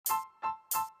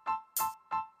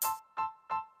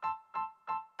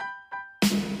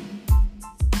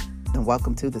and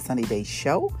welcome to the Sunny Day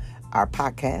Show. Our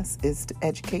podcast is to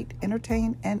educate,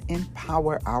 entertain, and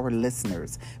empower our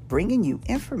listeners, bringing you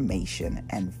information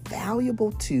and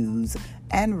valuable tools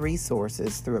and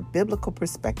resources through a biblical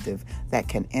perspective that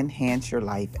can enhance your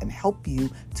life and help you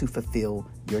to fulfill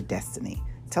your destiny.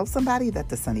 Tell somebody that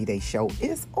the Sunny Day Show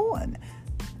is on.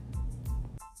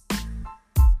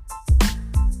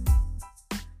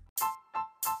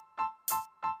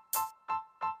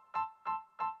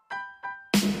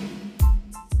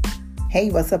 Hey,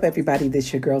 what's up, everybody? This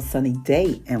is your girl, Sunny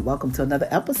Day, and welcome to another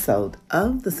episode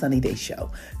of the Sunny Day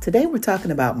Show. Today, we're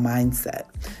talking about mindset.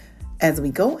 As we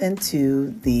go into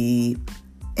the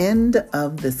end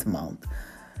of this month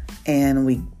and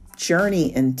we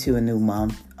journey into a new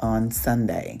month on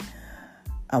Sunday,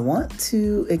 I want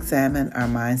to examine our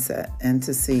mindset and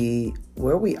to see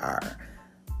where we are.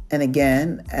 And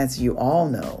again, as you all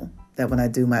know, that when I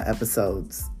do my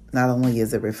episodes, not only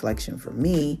is it reflection for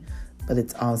me, but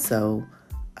it's also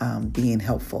being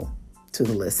helpful to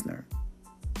the listener.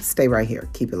 Stay right here.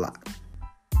 Keep it locked.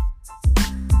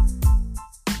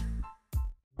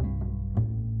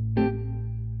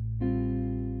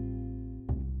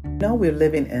 We're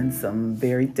living in some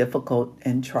very difficult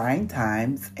and trying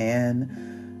times, and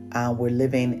we're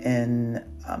living in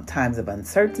times of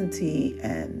uncertainty,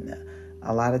 and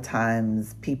a lot of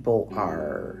times people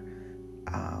are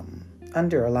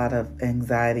under a lot of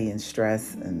anxiety and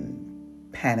stress and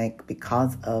panic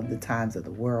because of the times of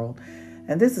the world.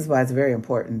 And this is why it's very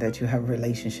important that you have a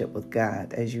relationship with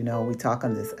God. As you know, we talk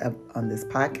on this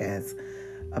podcast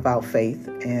about faith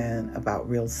and about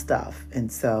real stuff.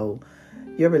 And so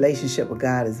your relationship with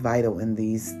God is vital in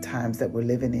these times that we're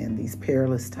living in, these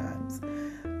perilous times,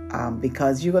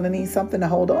 because you're going to need something to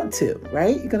hold on to,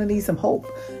 right? You're going to need some hope.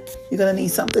 You're going to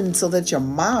need something so that your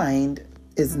mind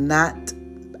is not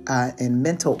in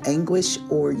mental anguish,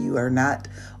 or you are not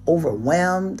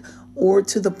overwhelmed, or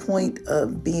to the point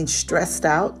of being stressed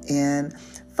out and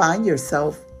find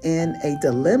yourself in a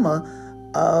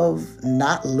dilemma of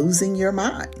not losing your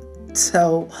mind.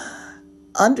 So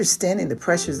understanding the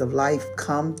pressures of life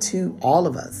come to all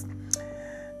of us,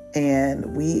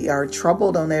 and we are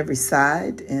troubled on every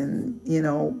side. And,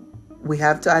 we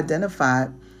have to identify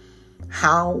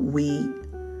how we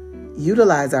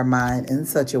utilize our mind in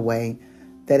such a way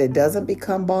that it doesn't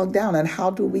become bogged down. And how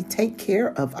do we take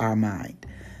care of our mind?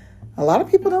 A lot of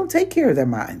people don't take care of their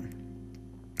mind.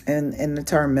 And in the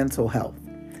term mental health,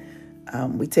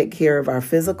 we take care of our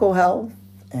physical health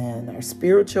and our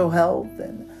spiritual health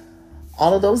and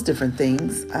all of those different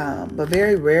things. But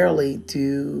very rarely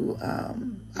do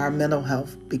our mental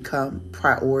health become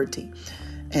priority.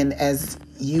 And as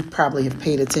you probably have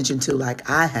paid attention to, like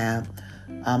I have,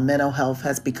 mental health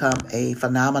has become a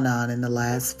phenomenon in the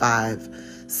last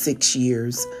 5-6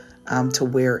 years, to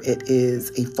where it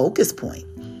is a focus point,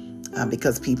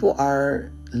 because people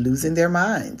are losing their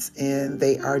minds and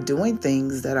they are doing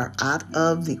things that are out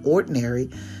of the ordinary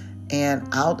and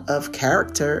out of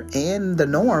character and the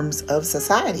norms of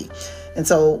society. And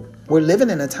so we're living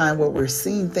in a time where we're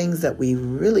seeing things that we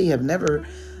really have never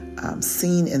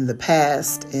seen in the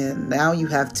past. And now you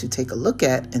have to take a look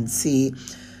at and see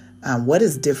what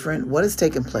is different, what is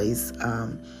taking place,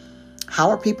 how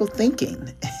are people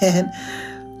thinking? And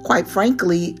quite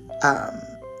frankly,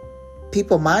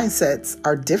 people mindsets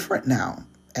are different now.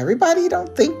 Everybody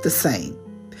don't think the same.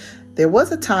 There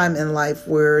was a time in life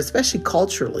where, especially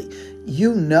culturally,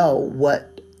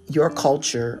 what your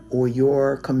culture or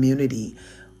your community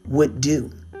would do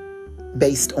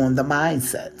based on the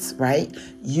mindsets, right?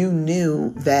 You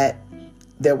knew that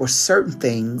there were certain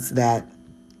things that,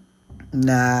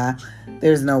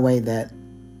 there's no way that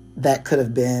could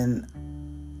have been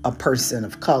a person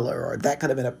of color, or that could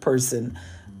have been a person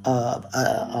of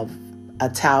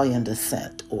Italian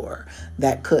descent, or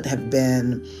that could have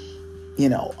been,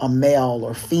 a male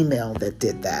or female that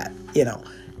did that.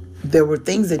 There were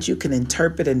things that you can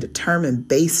interpret and determine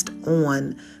based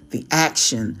on the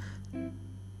action.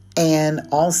 And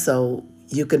also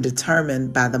you can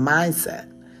determine by the mindset.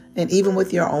 And even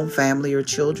with your own family or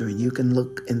children, you can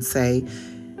look and say,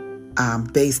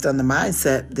 based on the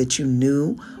mindset that you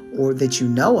knew or that you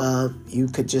know of, you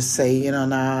could just say,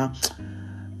 nah,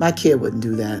 my kid wouldn't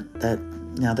do that.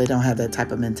 They don't have that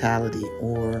type of mentality.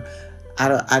 Or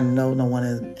I know no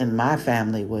one in my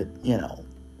family would,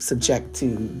 subject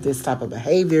to this type of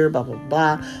behavior, blah, blah,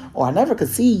 blah. Or I never could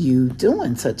see you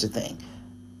doing such a thing.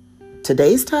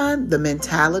 Today's time, the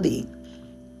mentality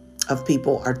of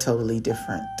people are totally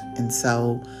different. And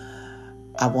so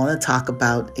I want to talk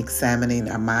about examining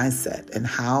our mindset and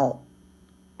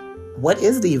what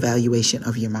is the evaluation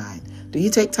of your mind? Do you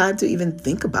take time to even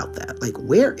think about that? Like,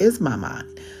 where is my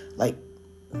mind? Like,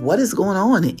 what is going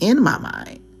on in my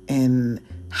mind? And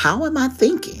how am I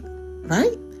thinking?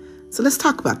 Right? So let's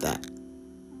talk about that.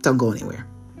 Don't go anywhere.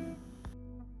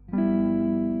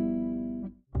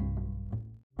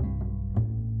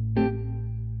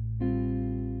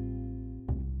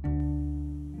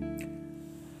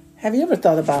 Have you ever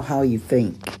thought about how you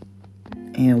think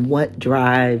and what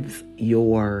drives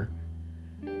your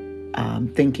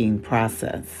thinking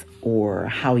process, or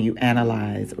how you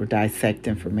analyze or dissect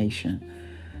information,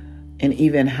 and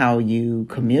even how you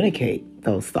communicate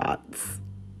those thoughts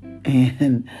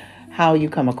and how you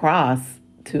come across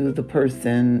to the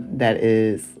person that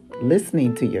is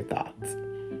listening to your thoughts?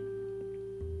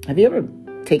 Have you ever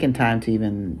taken time to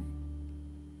even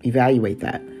evaluate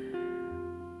that?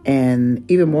 And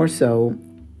even more so,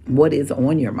 what is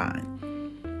on your mind?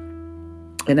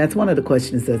 And that's one of the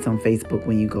questions that's on Facebook.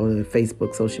 When you go to the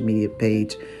Facebook social media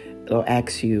page, it'll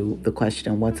ask you the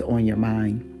question, what's on your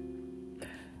mind?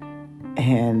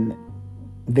 And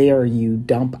there you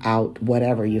dump out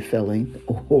whatever you're feeling,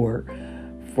 or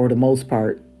for the most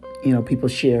part, people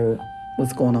share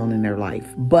what's going on in their life.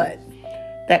 But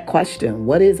that question,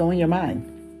 what is on your mind,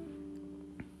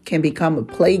 can become a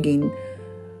plaguing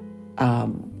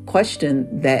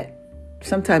question that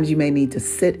sometimes you may need to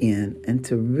sit in and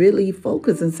to really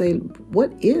focus and say,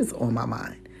 what is on my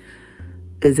mind?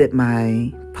 Is it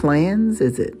my plans?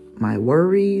 Is it my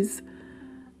worries?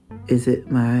 Is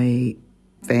it my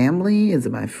family? Is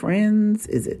it my friends?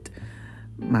 Is it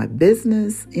my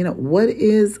business? What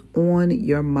is on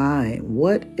your mind?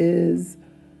 What is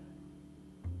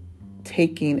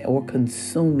taking or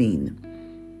consuming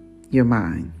your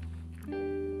mind?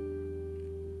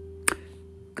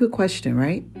 Good question,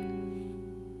 right?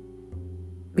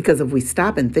 Because if we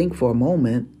stop and think for a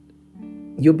moment,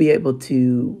 you'll be able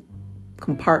to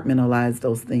compartmentalize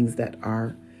those things that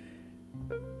are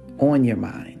on your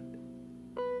mind.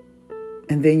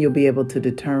 And then you'll be able to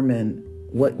determine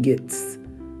what gets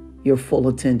your full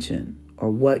attention,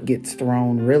 or what gets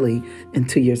thrown really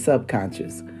into your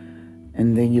subconscious.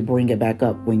 And then you bring it back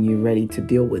up when you're ready to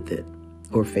deal with it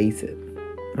or face it,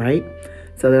 right?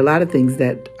 So there are a lot of things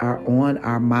that are on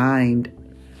our mind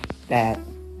that,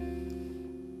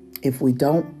 if we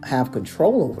don't have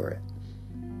control over it,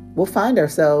 we'll find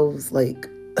ourselves like,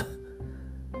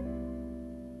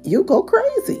 you'll go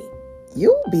crazy.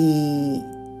 You'll be,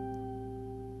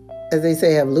 as they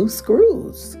say, have loose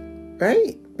screws,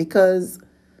 right? Because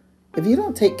if you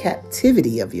don't take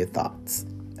captivity of your thoughts,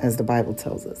 as the Bible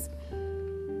tells us,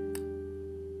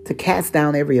 to cast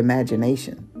down every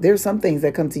imagination, there's some things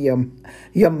that come to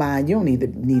your mind you don't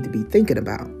need to be thinking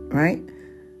about, right?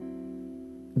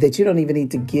 That you don't even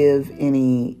need to give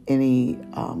any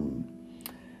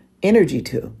energy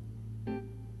to.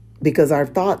 Because our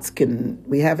thoughts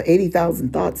we have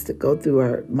 80,000 thoughts that go through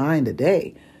our mind a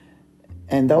day.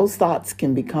 And those thoughts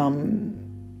can become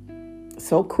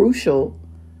so crucial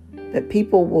that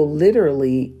people will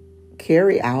literally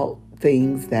carry out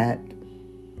things that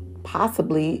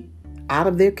possibly out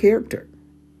of their character,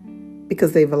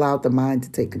 because they've allowed the mind to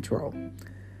take control.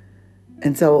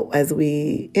 And so as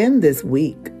we end this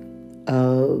week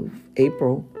of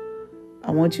April,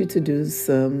 I want you to do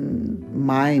some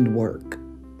mind work.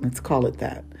 Let's call it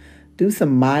that. Do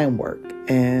some mind work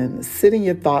and sit in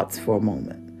your thoughts for a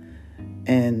moment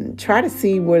and try to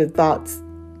see where the thoughts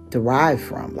derive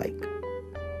from. Like,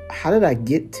 how did I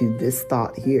get to this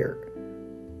thought here?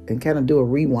 And kind of do a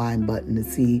rewind button to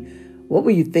see, what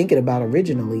were you thinking about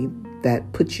originally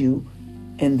that put you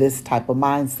in this type of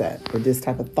mindset or this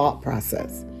type of thought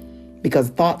process? Because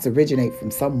thoughts originate from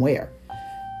somewhere.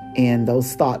 And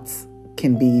those thoughts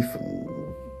can be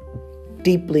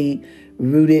deeply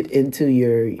rooted into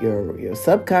your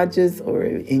subconscious, or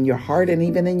in your heart, and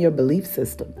even in your belief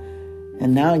system.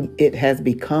 And now it has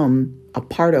become a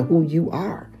part of who you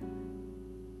are.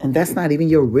 And that's not even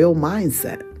your real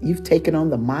mindset. You've taken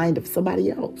on the mind of somebody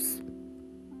else.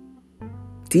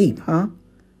 Deep, huh?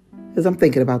 Because I'm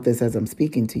thinking about this as I'm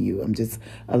speaking to you. I'm just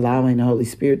allowing the Holy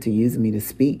Spirit to use me to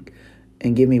speak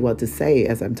and give me what to say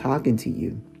as I'm talking to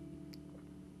you.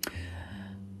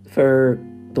 For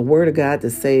the Word of God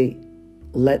to say,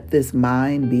 let this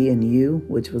mind be in you,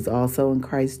 which was also in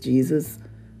Christ Jesus.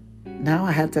 Now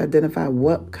I have to identify,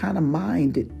 what kind of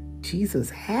mind did Jesus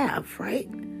have, right?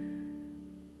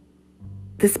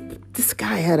 This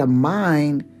guy had a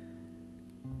mind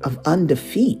of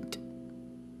undefeat.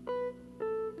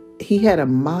 He had a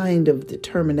mind of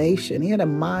determination. He had a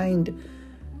mind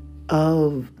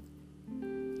of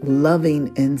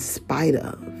loving in spite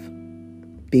of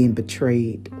being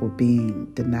betrayed or being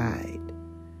denied.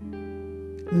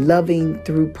 Loving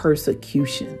through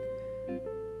persecution.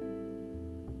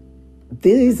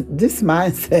 this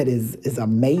mindset is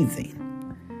amazing.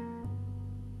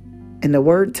 And the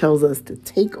word tells us to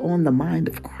take on the mind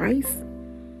of Christ.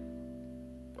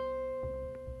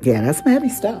 Yeah, that's some heavy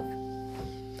stuff.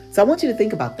 So I want you to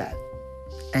think about that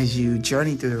as you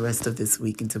journey through the rest of this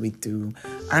week until we do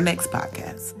our next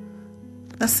podcast.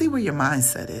 Let's see where your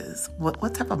mindset is.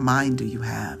 What type of mind do you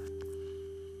have?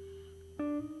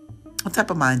 What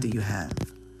type of mind do you have?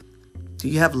 Do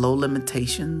you have low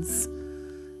limitations?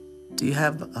 Do you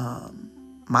have a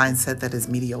mindset that is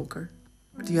mediocre?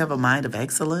 Or do you have a mind of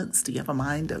excellence? Do you have a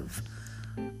mind of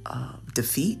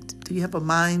defeat? Do you have a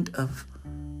mind of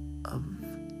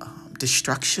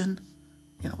destruction?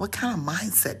 What kind of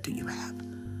mindset do you have?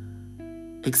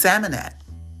 Examine that.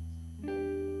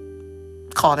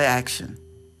 Call to action.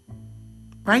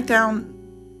 Write down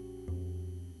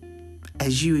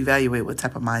as you evaluate what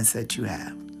type of mindset you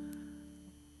have.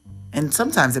 And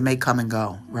sometimes it may come and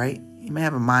go, right? You may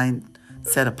have a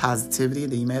mindset of positivity,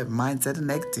 then you may have a mindset of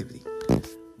negativity.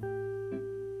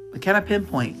 But can I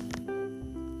pinpoint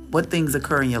what things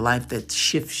occur in your life that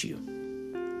shifts you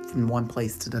from one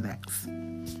place to the next?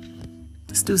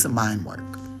 Let's do some mind work.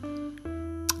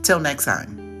 Till next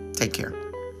time, take care.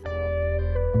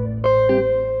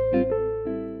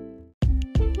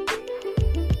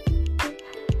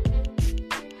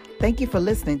 Thank you for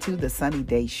listening to The Sunny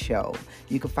Day Show.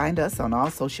 You can find us on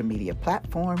all social media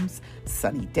platforms.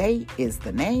 Sunny Day is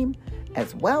the name,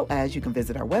 as well as you can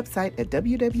visit our website at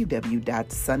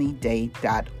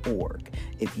www.sunnyday.org.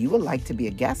 If you would like to be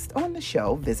a guest on the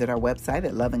show, visit our website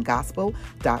at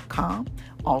loveandgospel.com.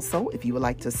 Also, if you would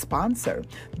like to sponsor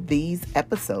these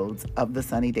episodes of The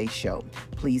Sunny Day Show,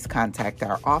 please contact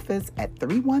our office at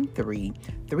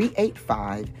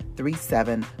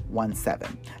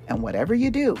 313-385-3717. And whatever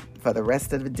you do for the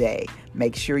rest of the day,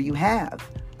 make sure you have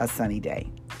a sunny day.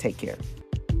 Take care.